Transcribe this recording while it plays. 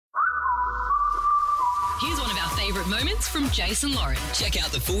Here's one of our favourite moments from Jason Lauren. Check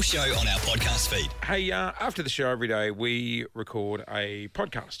out the full show on our podcast feed. Hey, after the show every day, we record a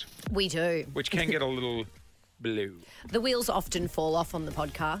podcast, We do. which can get a little blue. The wheels often fall off on the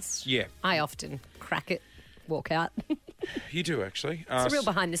podcast. Yeah, I often crack it, walk out. you do actually. It's a real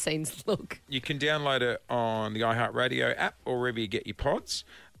behind-the-scenes look. You can download it on the iHeartRadio app or wherever you get your pods.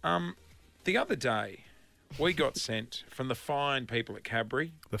 The other day, we got sent from the fine people at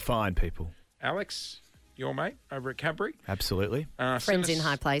Cadbury. The fine people. Alex, your mate over at Cadbury. Absolutely. Friends in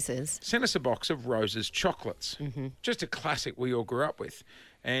high places. Sent us a box of Rose's chocolates. Mm-hmm. Just a classic we all grew up with.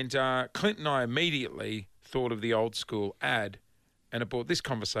 And Clint and I immediately thought of the old school ad, and it brought this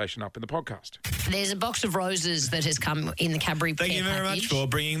conversation up in the podcast. There's a box of roses that has come in the Cadbury Thank you very much for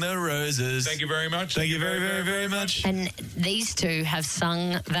bringing the roses. Thank you very much. Thank you very, very, very much. And these two have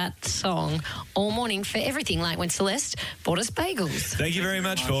sung that song all morning for everything, like when Celeste bought us bagels. Thank you very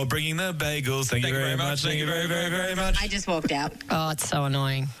much for bringing the bagels. Thank you very much. Thank you very, very, very much. I just walked out. Oh, it's so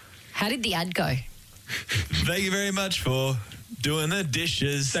annoying. How did the ad go? Thank you very much for doing the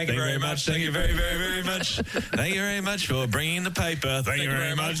dishes. Thank you very much. Thank you very, very, very much. Thank you very much for bringing the paper. Thank you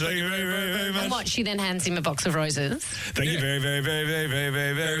very much. Thank you very, very, very much. And what, she then hands him a box of roses? Thank you very, very, very, very, very,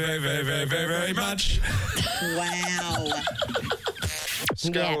 very, very, very, very, very, very, very much. Wow.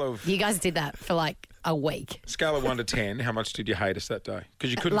 Scale You guys did that for like a week. of 1 to 10, how much did you hate us that day?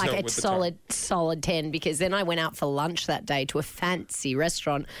 Because you couldn't Like tell a with the tone. solid 10, because then I went out for lunch that day to a fancy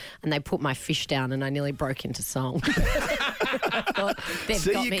restaurant and they put my fish down and I nearly broke into song. I thought,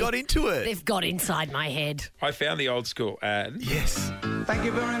 Got into it. They've got inside my head. I found the old school ad. Yes. Thank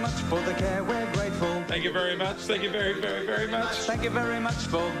you very much for the care, we're grateful. Thank you very much. Thank you very, very, very much. Thank you very much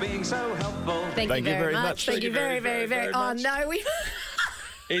for being so helpful. Thank you very much. Thank you very, very, very. Oh, no.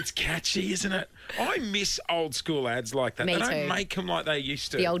 It's catchy, isn't it? I miss old school ads like that. Me They don't too. make them like they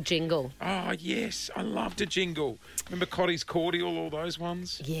used to. The old jingle. Oh, yes. I loved a jingle. Remember Cotty's Cordial, all those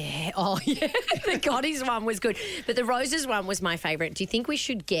ones? Yeah. Oh, yeah. The Gottie's one was good. But the Roses one was my favourite. Do you think we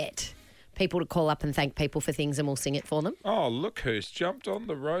should get people to call up and thank people for things and we'll sing it for them? Oh, look who's jumped on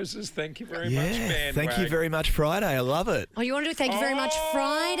the Roses. Thank you very much, Yeah. man. Thank you very much, Friday. I love it. Oh, you want to do Thank You Very Much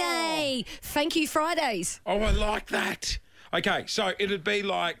Friday? Thank you, Fridays. Oh, I like that. Okay, so it'd be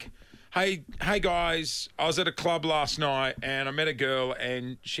like, hey guys, I was at a club last night and I met a girl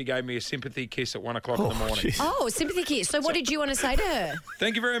and she gave me a sympathy kiss at 1 o'clock in the morning. Jeez. Oh, sympathy kiss. So what did you want to say to her?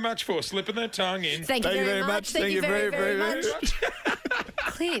 Thank you very much for slipping that tongue in. Thank you very much. Thank you very, very, very much.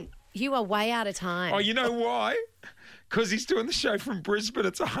 Clint, you are way out of time. Oh, you know why? Because he's doing the show from Brisbane.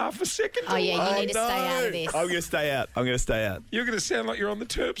 It's a half a second. Oh, yeah, you delay. need to stay out of this. I'm going to stay out. I'm going to stay out. You're going to sound like you're on the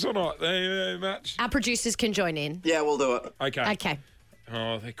Terps or not. Thank you very much. Our producers can join in. Yeah, we'll do it. Okay. Okay.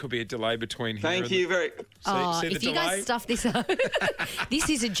 Oh, there could be a delay between here Thank and you very... Oh, see the if you delay? guys stuff this up, this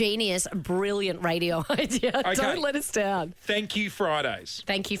is a genius, brilliant radio idea. Okay. Don't let us down. Thank you, Fridays.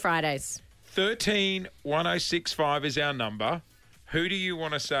 Thank you, Fridays. 131065 is our number. Who do you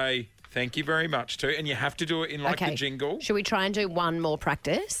want to say thank you very much to? And you have to do it in like the jingle. Should we try and do one more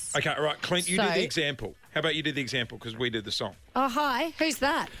practice? Okay, all right. Clint, you do So- the example. How about you do the example because we did the song? Oh, hi. Who's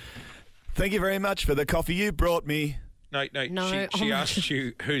that? Thank you very much for the coffee you brought me. No. No. She Oh. asked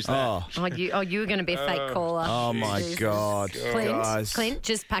you who's that. Oh, You were going to be a fake caller. oh my God. Guys. Clint,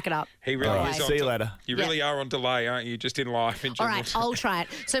 just pack it up. He really All is right, on see you later. You Yeah. really are on delay, aren't you? Just in life. In All general. right, I'll try it.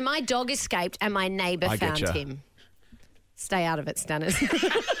 So my dog escaped and my neighbour I found getcha. him. Stay out of it, Stanners.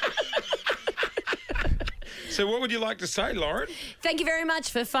 So what would you like to say, Lauren? Thank you very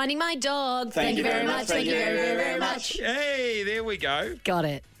much for finding my dog. Thank you very much. Thank you very, very, very much. Hey, there we go. Got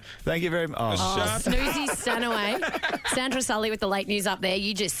it. Thank you very much. Oh, Shut Snoozy Stanaway. Sandra Sully with the late news up there.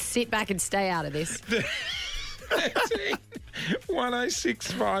 You just sit back and stay out of this.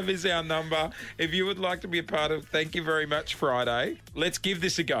 1065 is our number. If you would like to be a part of Thank You Very Much Friday, let's give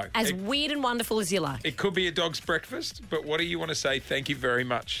this a go. As weird and wonderful as you like. It could be a dog's breakfast, but what do you want to say thank you very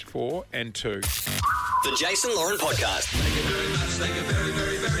much for and to? The Jason Lauren Podcast. Thank you very much. Thank you very,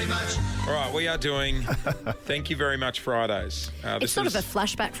 very, very much. All right, we are doing Thank You Very Much Fridays. It's sort of a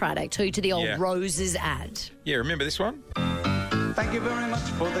flashback Friday too to the old Yeah. Roses ad. Yeah, remember this one? Thank you very much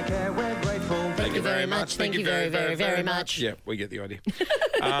for the care, we're grateful. Thank you very much. Thank you very, very, very much. Yeah, we get the idea.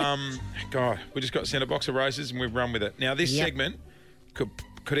 God, we just got sent a box of roses and we've run with it. Now, this Yep. segment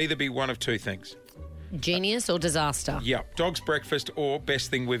could either be one of two things. Genius or disaster? Yep, dog's breakfast or best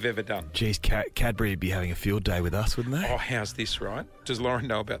thing we've ever done. geez, Cadbury would be having a field day with us, wouldn't they? Oh, how's this, right? Does Lauren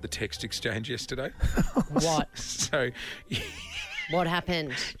know about the text exchange yesterday? What? So, What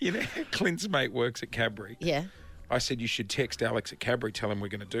happened? you know, Clint's mate works at Cadbury. Yeah. I said you should text Alex at Cadbury, tell him we're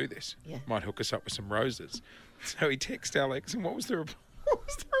going to do this. Yeah. Might hook us up with some roses. So he texted Alex, and what was the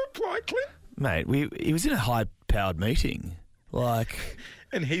reply, Clint? Mate, he was in a high-powered meeting. Like,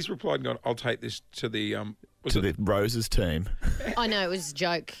 And he's replied and gone, I'll take this to the... the Roses team. I know, it was a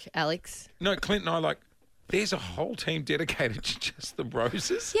joke, Alex. No, Clint and I like, there's a whole team dedicated to just the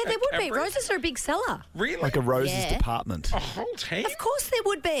Roses. Yeah, there at would be. Cadbury? Roses are a big seller. Really? Like a Roses Yeah. department. A whole team? Of course there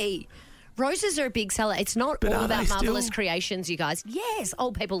would be. Roses are a big seller. It's not But all are about they still? marvellous creations, you guys. Yes,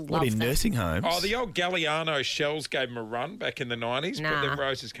 old people What, love in them. nursing homes? Oh, the old Galliano shells gave them a run back in the 90s, but Nah. then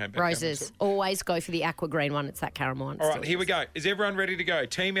Roses came back. Roses. Always go for the aqua green one. It's that caramel one. All right, Still here we is. go. Is everyone ready to go?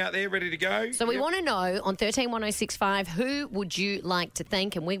 Team out there ready to go? So we want to know on 131065, who would you like to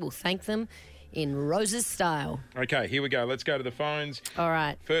thank? And we will thank them in Roses style. Okay, here we go. Let's go to the phones. All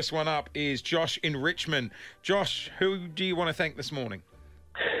right. First one up is Josh in Richmond. Josh, who do you want to thank this morning?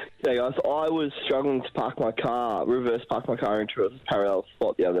 Yeah, guys, I was struggling to reverse park my car into a parallel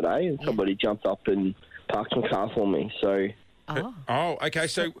spot the other day, and somebody jumped up and parked my car for me. So, Oh, okay.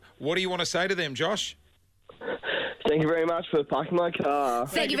 So what do you want to say to them, Josh? thank you very much for parking my car.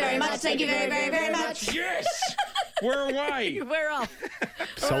 Thank you very much. Thank you very, very, very much. Yes! We're away. We're off.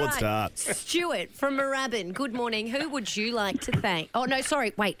 Solid All right. start. Stuart from Moorabbin, good morning. Who would you like to thank? Oh, no,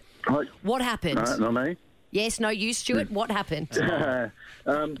 sorry. Wait. Hi. What happened? Not me. Yes, no, you, Stuart. What happened?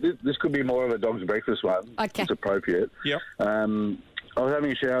 This could be more of a dog's breakfast one. Okay. It's appropriate. Yep. I was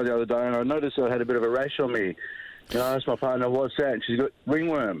having a shower the other day and I noticed I had a bit of a rash on me. And I asked my partner, what's that? And she's got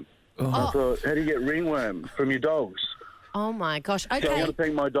ringworm. I thought, how do you get ringworm? From your dogs. Oh, my gosh. So I Okay. want to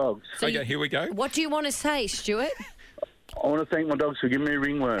thank my dogs. Okay, here we go. What do you want to say, Stuart? I want to thank my dogs for giving me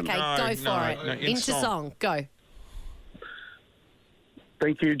ringworm. Okay, No, go for no, it. no, in Into song. song. Go.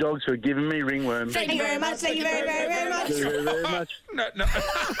 Thank you, dogs, for giving me ringworm. Thank you very much. Thank you very, very, very much. Thank you very much. No.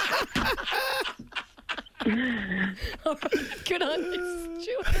 Good on you,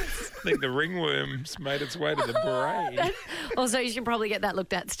 Stuart. I think the ringworm's made its way to the brain. Also, you should probably get that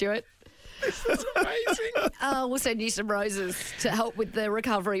looked at, Stuart. That's amazing. We'll send you some roses to help with the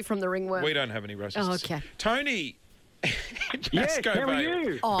recovery from the ringworm. We don't have any roses. Oh, okay. Tony. Yes, Pasco how are Vale.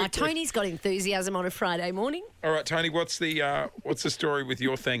 you? Oh, Tony's got enthusiasm on a Friday morning. All right, Tony, what's the story with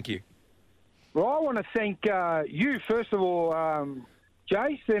your thank you? Well, I want to thank you, first of all,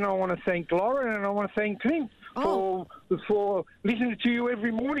 Jace, then I want to thank Lauren, and I want to thank Clint for listening to you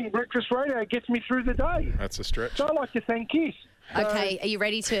every morning. Breakfast radio gets me through the day. That's a stretch. So I'd like to thank Kiss. Okay, are you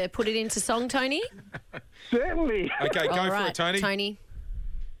ready to put it into song, Tony? Certainly. Okay, go All for right, it, Tony. Tony.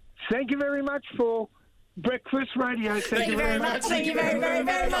 Thank you very much for breakfast radio. Thank you very much. Thank you very, very,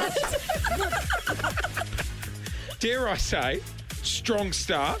 very much. Dare I say, strong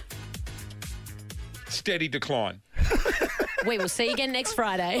start, steady decline. We will see you again next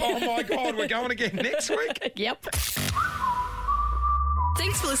Friday. Oh, my God, we're going again next week? Yep.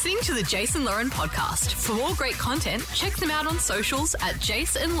 Thanks for listening to the Jason Lauren podcast. For more great content, check them out on socials at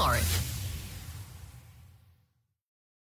Jason Lauren.